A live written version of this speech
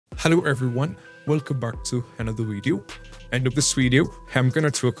Hello everyone, welcome back to another video. And in this video, I'm gonna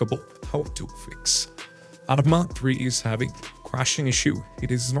talk about how to fix Arma 3 is having crashing issue.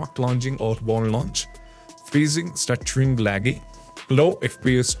 It is not launching or won't launch, freezing, stuttering, laggy, low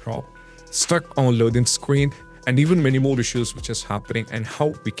FPS drop, stuck on loading screen, and even many more issues which is happening and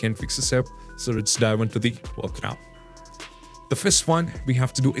how we can fix this up. So let's dive into the workaround. The first one, we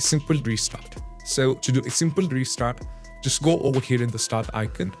have to do a simple restart. So to do a simple restart, just go over here in the start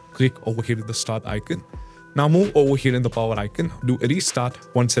icon, click over here in the start icon. Now move over here in the power icon, do a restart.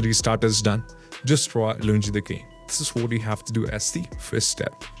 Once a restart is done, just try launch the game. This is what we have to do as the first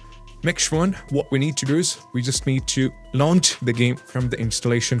step. Next one, what we need to do is we just need to launch the game from the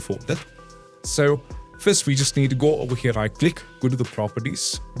installation folder. So first we just need to go over here, right click, go to the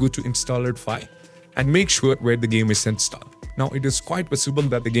properties, go to installed file and make sure where the game is installed. Now it is quite visible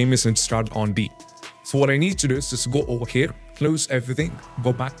that the game is installed on D. So what I need to do is just go over here, close everything,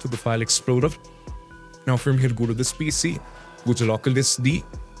 go back to the file explorer. Now from here, go to this PC, go to local disk D,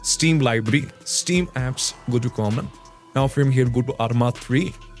 Steam library, Steam apps, go to common. Now from here, go to Arma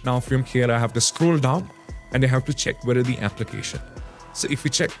 3. Now from here, I have to scroll down and I have to check where is the application. So if we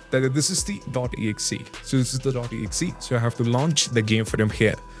check that this is the .exe, so this is the .exe, so I have to launch the game from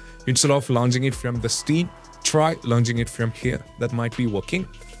here. Instead of launching it from the Steam, try launching it from here. That might be working.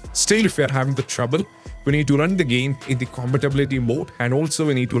 Still, if you're having the trouble, we need to run the game in the compatibility mode and also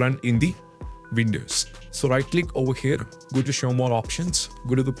we need to run in the Windows. So right click over here, go to show more options,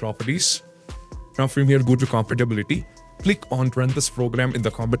 go to the properties. Now from here, go to compatibility, click on run this program in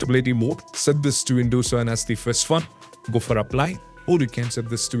the compatibility mode, set this to Windows 7 as the first one, go for apply, or you can set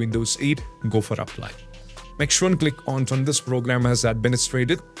this to Windows 8, go for apply. Next one, click on run this program as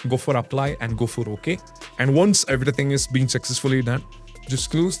administrated, go for apply and go for OK. And once everything is being successfully done,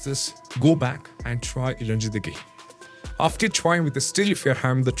 just close this, go back and try launch the game. After trying with this, still if you're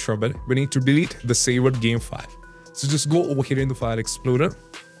having the trouble, we need to delete the saved game file. So just go over here in the file explorer.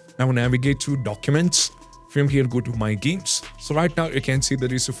 Now navigate to documents. From here, go to my games. So right now you can see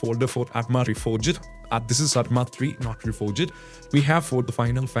there is a folder for Arma Reforged. This is Arma 3, not Reforged. We have for the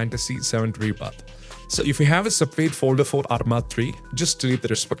Final Fantasy 7 Rebirth. So if you have a separate folder for Arma 3, just delete the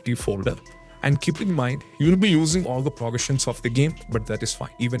respective folder. And keep in mind, you'll be using all the progressions of the game, but that is fine.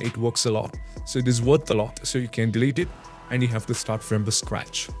 Even it works a lot. So it is worth a lot. So you can delete it and you have to start from the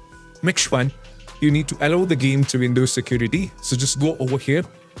scratch. Next one, you need to allow the game to Windows security. So just go over here,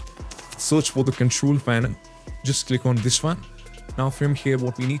 search for the control panel. Just click on this one. Now from here,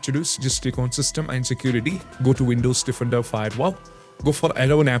 what we need to do is just click on system and security, go to Windows Defender Firewall. Go for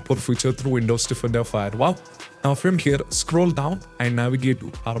allow an app or feature through Windows Defender Firewall. Now from here, scroll down and navigate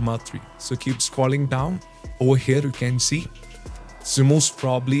to Arma 3. So keep scrolling down. Over here, you can see. So most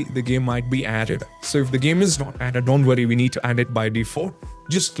probably the game might be added. So if the game is not added, don't worry, we need to add it by default.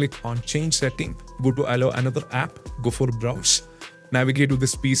 Just click on change setting, go to allow another app, go for browse. Navigate to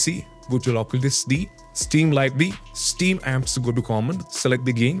this PC, go to local disk D, Steam library, Steam apps, go to common, select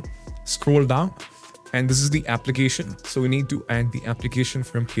the game, scroll down. And this is the application. So we need to add the application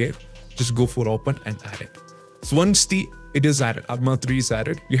from here. Just go for open and add it. So once it is added, Arma 3 is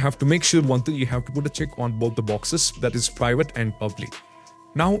added, you have to make sure one thing, you have to put a check on both the boxes, that is private and public.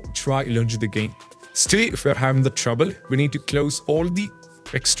 Now try launch the game. Still, if you're having the trouble, we need to close all the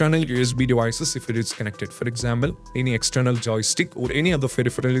external USB devices if it is connected. For example, any external joystick or any other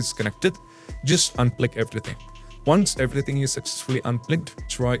peripheral is connected, just unplug everything. Once everything is successfully unplugged,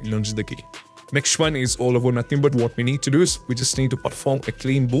 try launch the game. Next one is all about nothing but what we need to do is we just need to perform a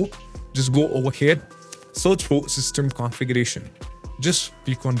clean boot. Just go over here, search for system configuration. Just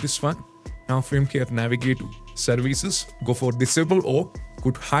click on this one. Now from here, navigate to services, go for disable or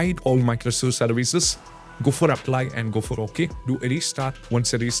could hide all Microsoft services. Go for apply and go for OK. Do a restart.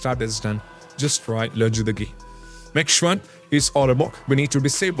 Once a restart is done, just try launch the game. Next one is all about we need to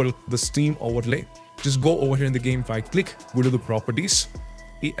disable the Steam overlay. Just go over here in the game, right click, go to the properties.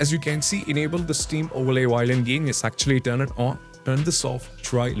 As you can see, enable the Steam overlay while in game is actually turn it on. Turn this off,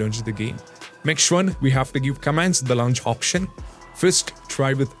 try launch the game. Next one, we have to give commands the launch option. First,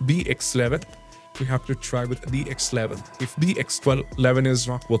 try with BX11. We have to try with BX11. If BX11 is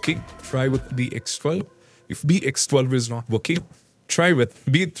not working, try with BX12. If BX12 is not working, try with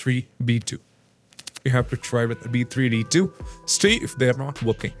B3, B2. You have to try with B3, D2. Stay if they're not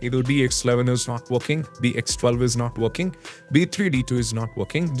working. Either BX11 is not working, BX12 is not working, B3, D2 is not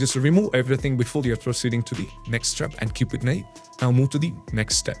working. Just remove everything before you're proceeding to the next step and keep it nice. Now move to the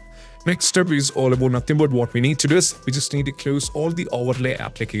next step. Next step is all about nothing but what we need to do is we just need to close all the overlay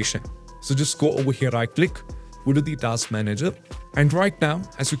application. So just go over here, right click, go to the task manager. And right now,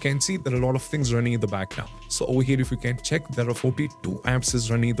 as you can see, there are a lot of things running in the background. So over here, if you can check, there are 42 amps is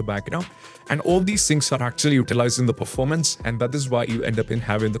running in the background. And all these things are actually utilizing the performance. And that is why you end up in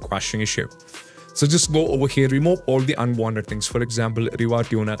having the crashing issue. So just go over here, remove all the unwanted things. For example, Riva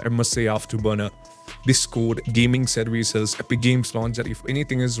Tuner, MSA Afterburner, Discord, gaming services, Epic Games Launcher. If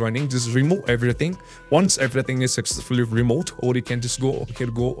anything is running, just remove everything. Once everything is successfully removed, or you can just go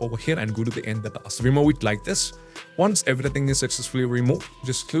over here and go to the end of the task. Remove it like this. Once everything is successfully removed,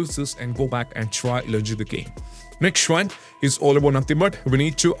 just close this and go back and try launching the game. Next one is all about nothing but we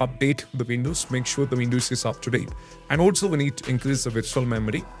need to update the Windows, make sure the Windows is up to date. And also we need to increase the virtual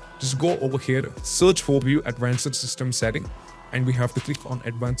memory. Just go over here, search for view advanced system setting, and we have to click on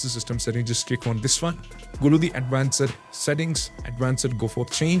advanced system setting. Just click on this one, go to the advanced settings, advanced, go for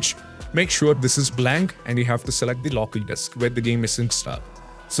change. Make sure this is blank and you have to select the local disk where the game is installed.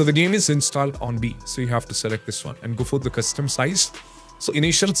 So the game is installed on B, so you have to select this one and go for the custom size. So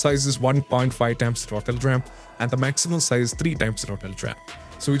initial size is 1.5 times total RAM and the maximum size is 3 times total RAM.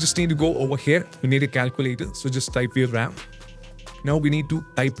 So we just need to go over here, we need a calculator, so just type your RAM. Now we need to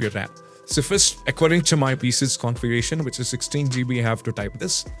type your RAM. So first, according to my PC's configuration, which is 16 GB, I have to type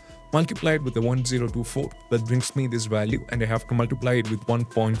this. Multiply it with the 1024, that brings me this value, and I have to multiply it with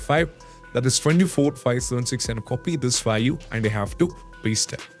 1.5, that is 24576, and copy this value, and I have to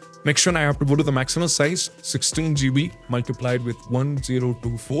paste it. Next one, I have to go to the maximum size, 16 GB, multiplied with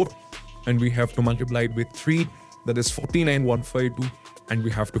 1024, and we have to multiply it with 3, that is 49152, and we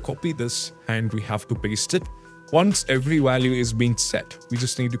have to copy this, and we have to paste it. Once every value is being set, we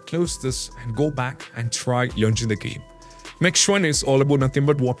just need to close this and go back and try launching the game. Next one is all about nothing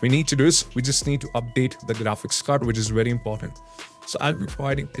but what we need to do is we just need to update the graphics card, which is very important. So I'll be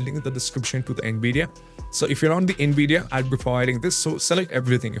providing a link in the description to the NVIDIA. So if you're on the NVIDIA, I'll be providing this. So select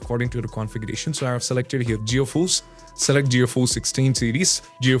everything according to the configuration. So I have selected here GeForce, select GeForce 16 series,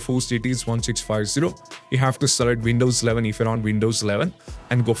 GeForce GTX 1650. You have to select Windows 11 if you're on Windows 11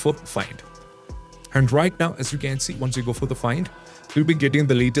 and go for find. And right now, as you can see, once you go for the find, you'll be getting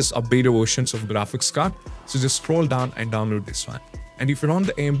the latest updated versions of graphics card. So just scroll down and download this one. And if you're on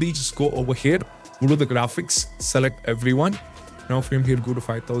the AMD, just go over here, go to the graphics, select everyone. Now from here, go to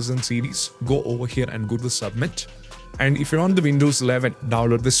 5000 series, go over here and go to submit. And if you're on the Windows 11,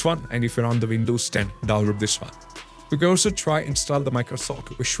 download this one. And if you're on the Windows 10, download this one. You can also try install the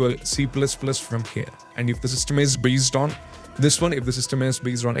Microsoft Visual C++ from here. And if the system is based on this one, if the system is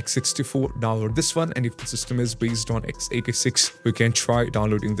based on x64, download this one. And if the system is based on x86, we can try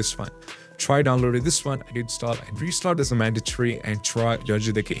downloading this one. Try downloading this one and install and restart is a mandatory and try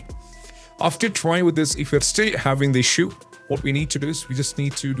launching the game. After trying with this, if you're still having the issue, what we need to do is we just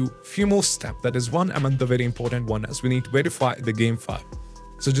need to do a few more steps. That is one among the very important one, as we need to verify the game file.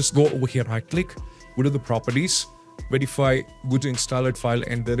 So just go over here, right click, go to the properties, verify, go to installed file,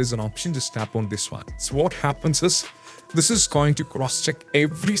 and there is an option, just tap on this one. So what happens is this is going to cross-check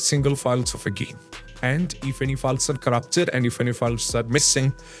every single files of a game. And if any files are corrupted and if any files are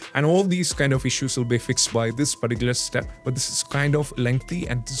missing, and all these kind of issues will be fixed by this particular step. But this is kind of lengthy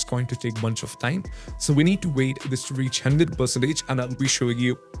and this is going to take a bunch of time. So we need to wait this to reach 100%, and I'll be showing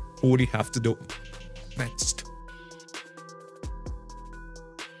you what you have to do next.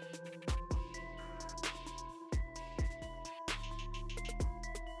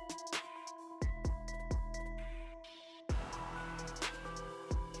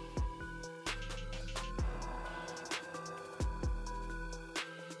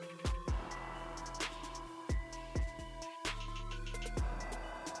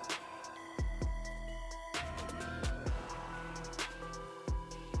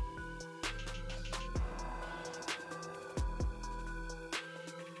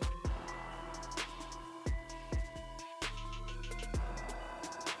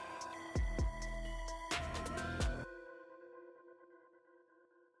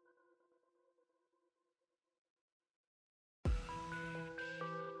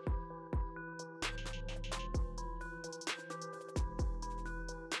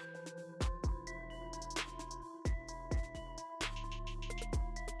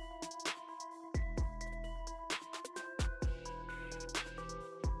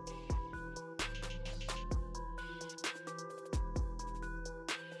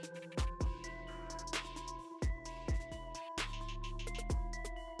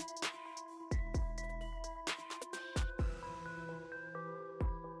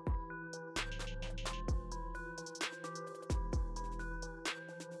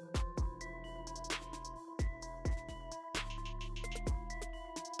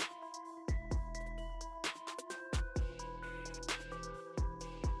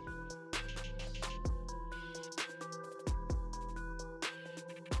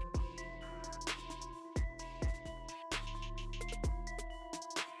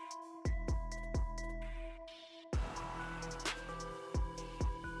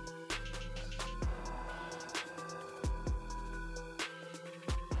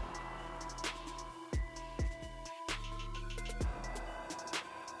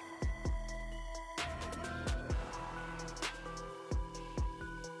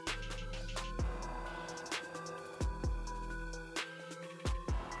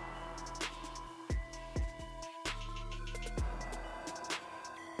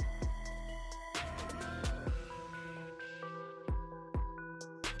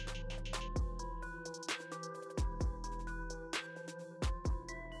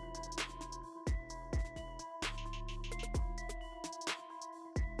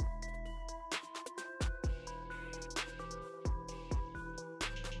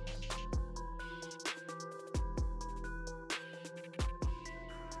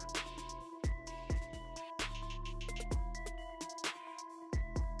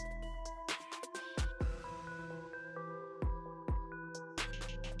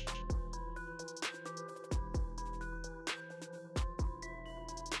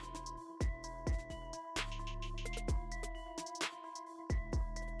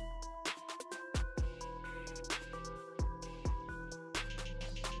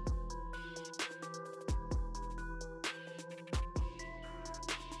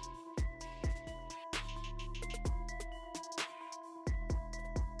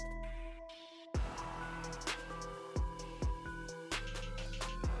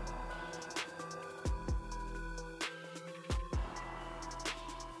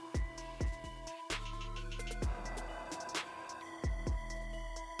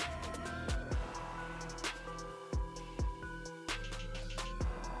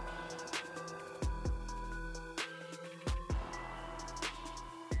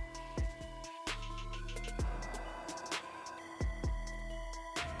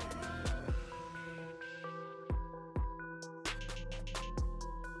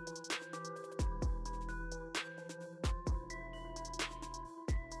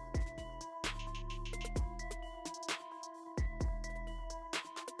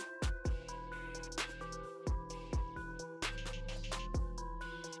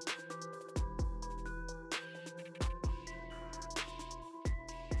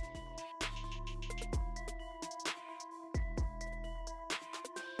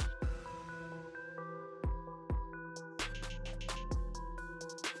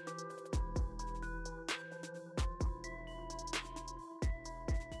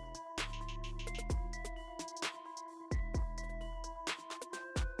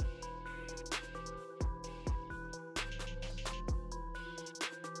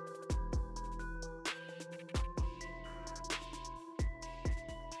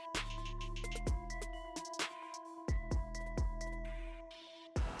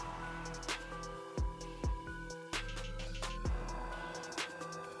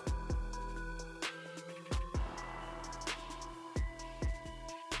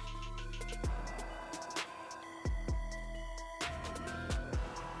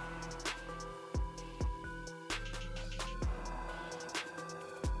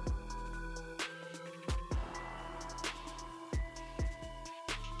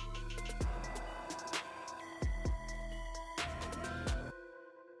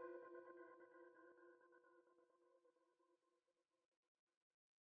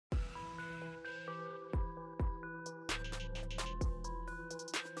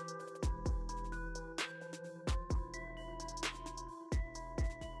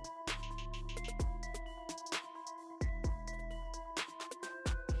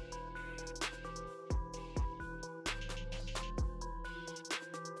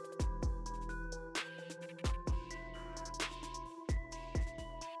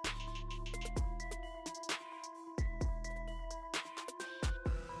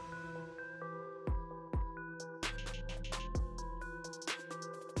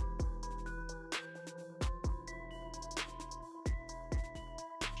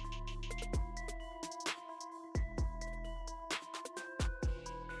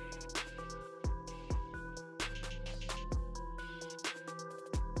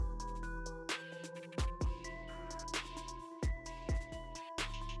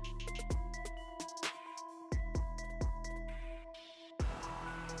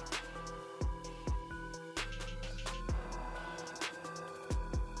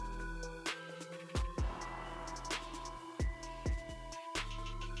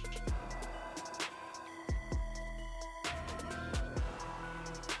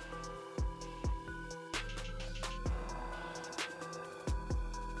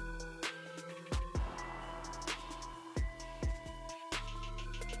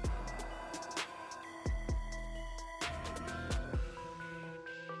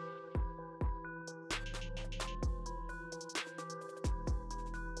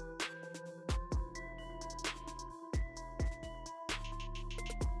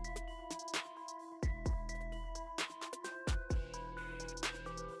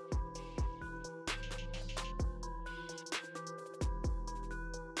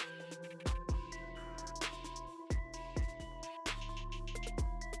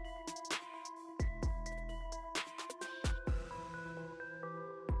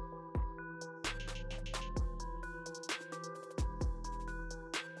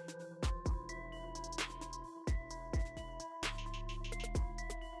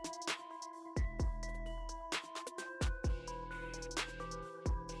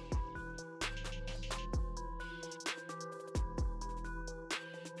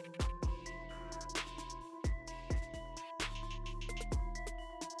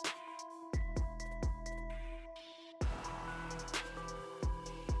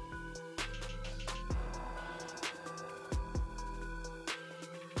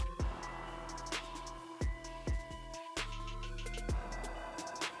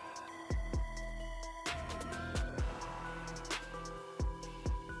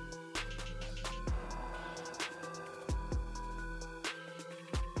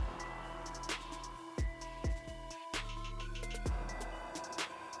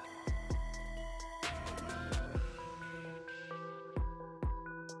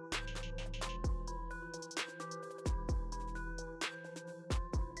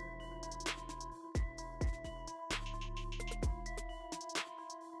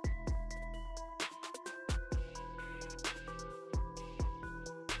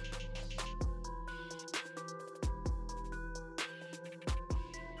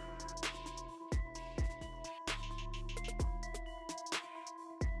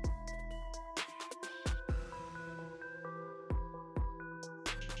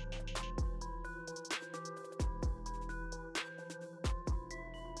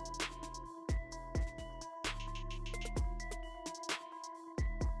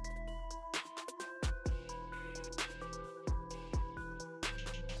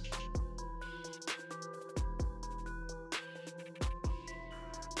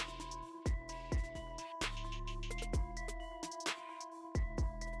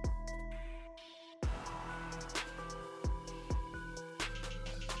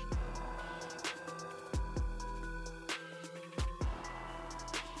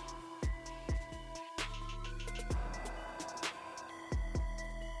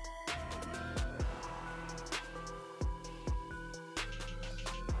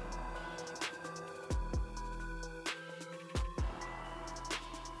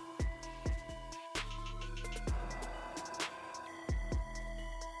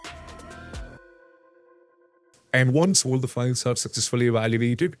 And once all the files are successfully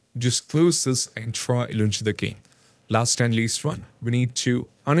evaluated, just close this and try launch the game. Last and least one, we need to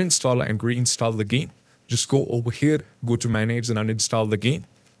uninstall and reinstall the game. Just go over here, go to manage and uninstall the game,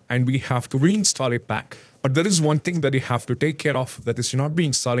 and we have to reinstall it back. But there is one thing that you have to take care of, that is, you're not be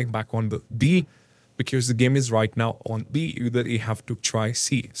installing back on the B, because the game is right now on B. Either you have to try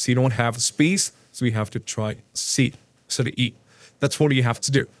C. So you don't have space, so you have to try C. Sorry, E. That's what you have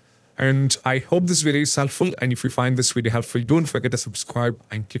to do. And I hope this video is helpful. And if you find this video helpful, don't forget to subscribe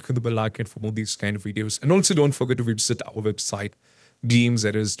and click on the bell icon for more of these kind of videos. And also don't forget to visit our website,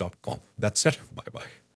 gameserrors.com. That's it. Bye-bye.